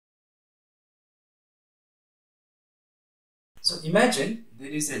So imagine there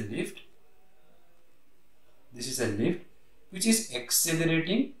is a lift. This is a lift which is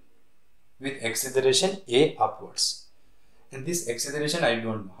accelerating with acceleration A upwards. And this acceleration, I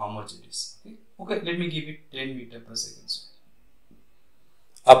don't know how much it is. Okay, let me give it 10 meters per second.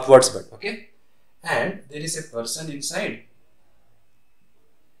 Upwards, but okay. And there is a person inside.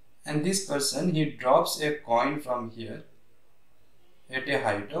 And this person, he drops a coin from here at a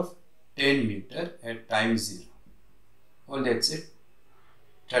height of 10 meter at time 0. Or let's say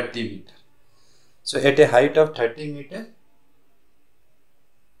 30 meter. So at a height of 30 meter,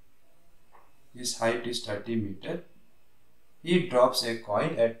 this height is 30 meter, he drops a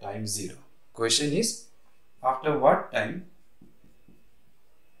coin at time 0. Question is, after what time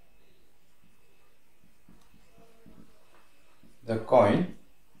the coin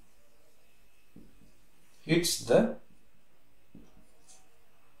hits the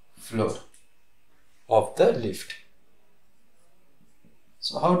floor of the lift?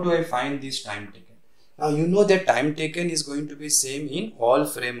 So how do I find this time taken? Now you know that time taken is going to be same in all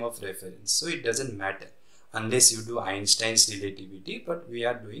frame of reference. So it doesn't matter unless you do Einstein's relativity, but we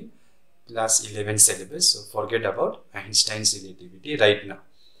are doing class 11 syllabus. So forget about Einstein's relativity right now.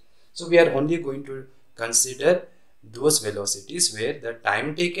 So we are only going to consider those velocities where the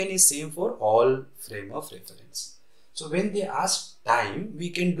time taken is same for all frame of reference. So when they ask time, we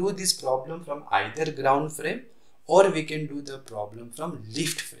can do this problem from either ground frame or we can do the problem from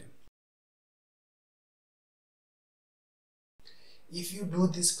lift frame. If you do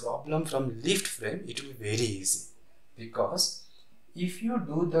this problem from lift frame, it will be very easy, because if you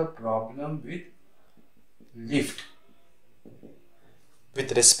do the problem with lift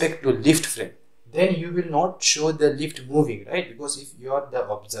with respect to lift frame, then you will not show the lift moving, right? Because if you are the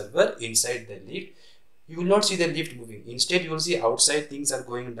observer inside the lift, you will not see the lift moving. Instead, you will see outside things are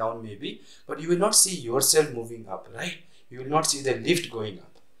going down maybe, but you will not see yourself moving up, right? You will not see the lift going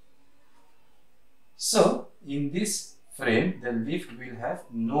up. So in this frame, the lift will have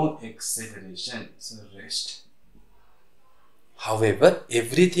no acceleration, so rest. However,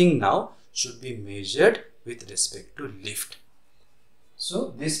 everything now should be measured with respect to lift.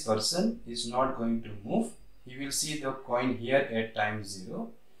 So this person is not going to move. He will see the coin here at time 0,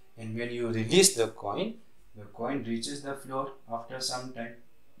 and when you release the coin reaches the floor after some time.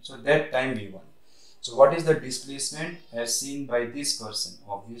 So that time we want. So what is the displacement as seen by this person?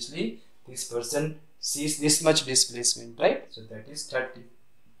 Obviously, this person sees this much displacement, right? So that is 30.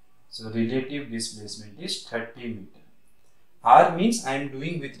 So relative displacement is 30 meter. R means I am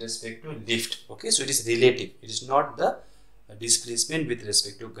doing with respect to lift. Okay, so it is relative. It is not the displacement with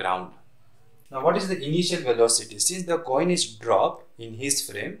respect to ground. Now what is the initial velocity? Since the coin is dropped in his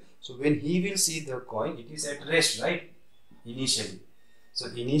frame, so when he will see the coin, it is at rest, right? Initially. So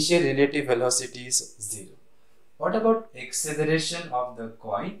initial relative velocity is 0. What about acceleration of the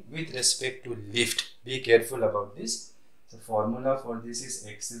coin with respect to lift? Be careful about this. The formula for this is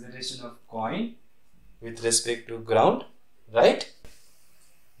acceleration of coin with respect to ground, right?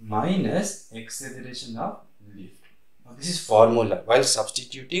 Minus acceleration of lift. Now this is formula. While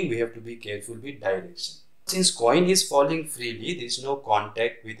substituting, we have to be careful with direction. Since coin is falling freely, there is no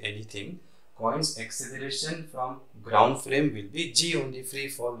contact with anything. Coin's acceleration from ground frame will be g only, free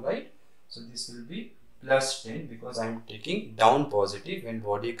fall, right? So this will be plus 10 because I am taking down positive when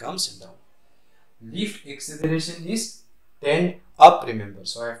body comes down. Lift acceleration is 10 up, remember.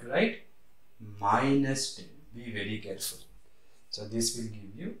 So I have to write minus 10. Be very careful. So this will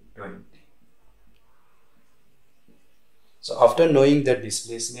give you 20. So after knowing the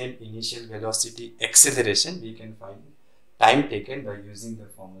displacement, initial velocity, acceleration, we can find time taken by using the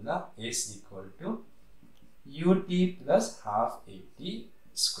formula S equal to ut plus half at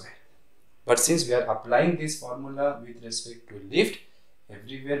square. But since we are applying this formula with respect to lift,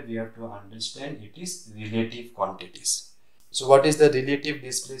 everywhere we have to understand it is relative quantities. So what is the relative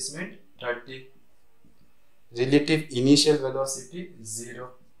displacement? 30. Relative initial velocity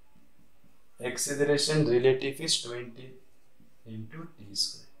 0. Acceleration relative is 20 into t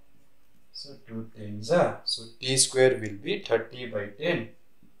square. So 2 tens are, so t square will be 30 by 10.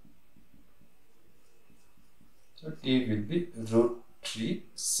 So t will be root 3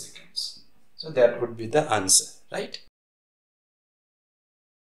 seconds. So that would be the answer, right?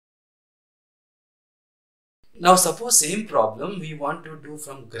 Now suppose same problem we want to do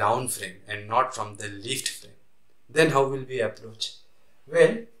from ground frame and not from the lift frame. Then how will we approach?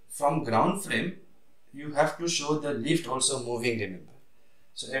 Well, from ground frame, you have to show the lift also moving, remember.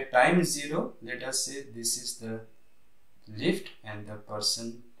 So at time 0, let us say this is the lift and the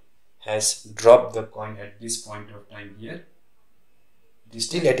person has dropped the coin at this point of time here. It is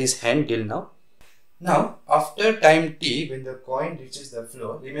still at his hand till now. Now, after time t, when the coin reaches the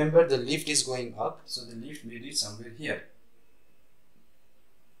floor, remember the lift is going up, so the lift may reach somewhere here.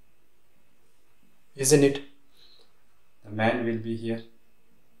 Isn't it? The man will be here,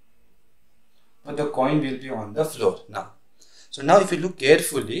 but the coin will be on the floor now. So now if you look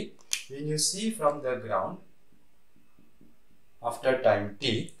carefully, when you see from the ground, after time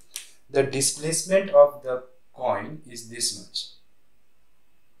t, the displacement of the coin is this much.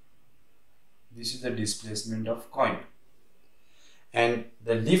 This is the displacement of coin. And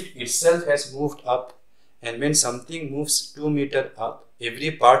the lift itself has moved up, and when something moves 2 meter up,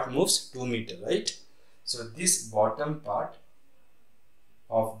 every part moves 2 meter, right? So this bottom part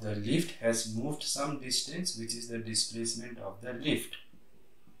of the lift has moved some distance, which is the displacement of the lift.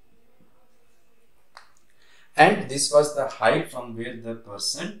 And this was the height from where the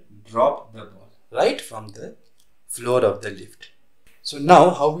person dropped the ball, right, from the floor of the lift. So now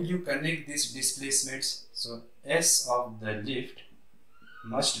how will you connect these displacements? So S of the lift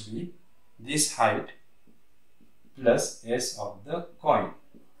must be this height plus S of the coin.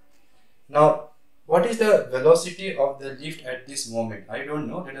 Now what is the velocity of the lift at this moment? I don't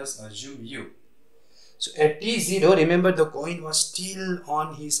know, let us assume U. So at t0, remember the coin was still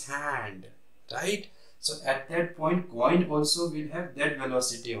on his hand, right? So at that point, coin also will have that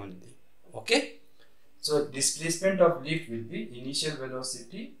velocity only, okay? So displacement of lift will be initial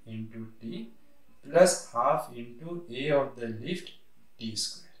velocity into t plus half into a of the lift t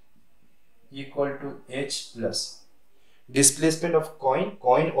square equal to h plus displacement of coin.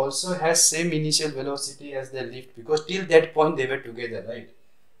 Coin also has same initial velocity as the lift because till that point they were together, right?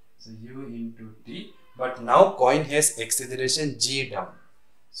 So u into t, but now coin has acceleration g down.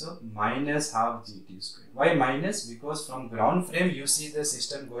 So minus half gt square. Why minus? Because from ground frame you see the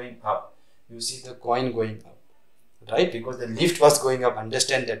system going up. You see the coin going up, right? Because the lift was going up.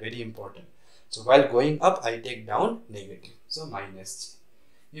 Understand that, very important. So while going up, I take down negative. So minus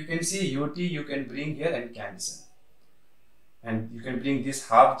g. You can see ut you can bring here and cancel. And you can bring this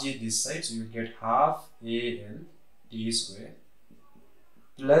half g this side. So you get half al t square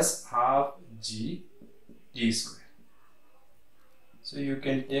plus half g t square. So you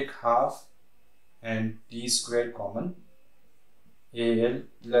can take half and t square common, al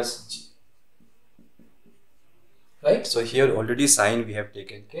plus g. Right, so here already sign we have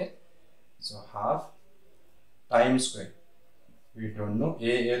taken care. So half times square, we don't know,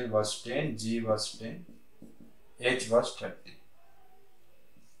 al was 10, g was 10, h was 30.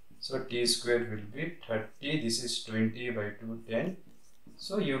 So t square will be 30, this is 20 by 2, 10.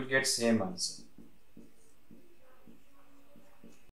 So you will get same answer.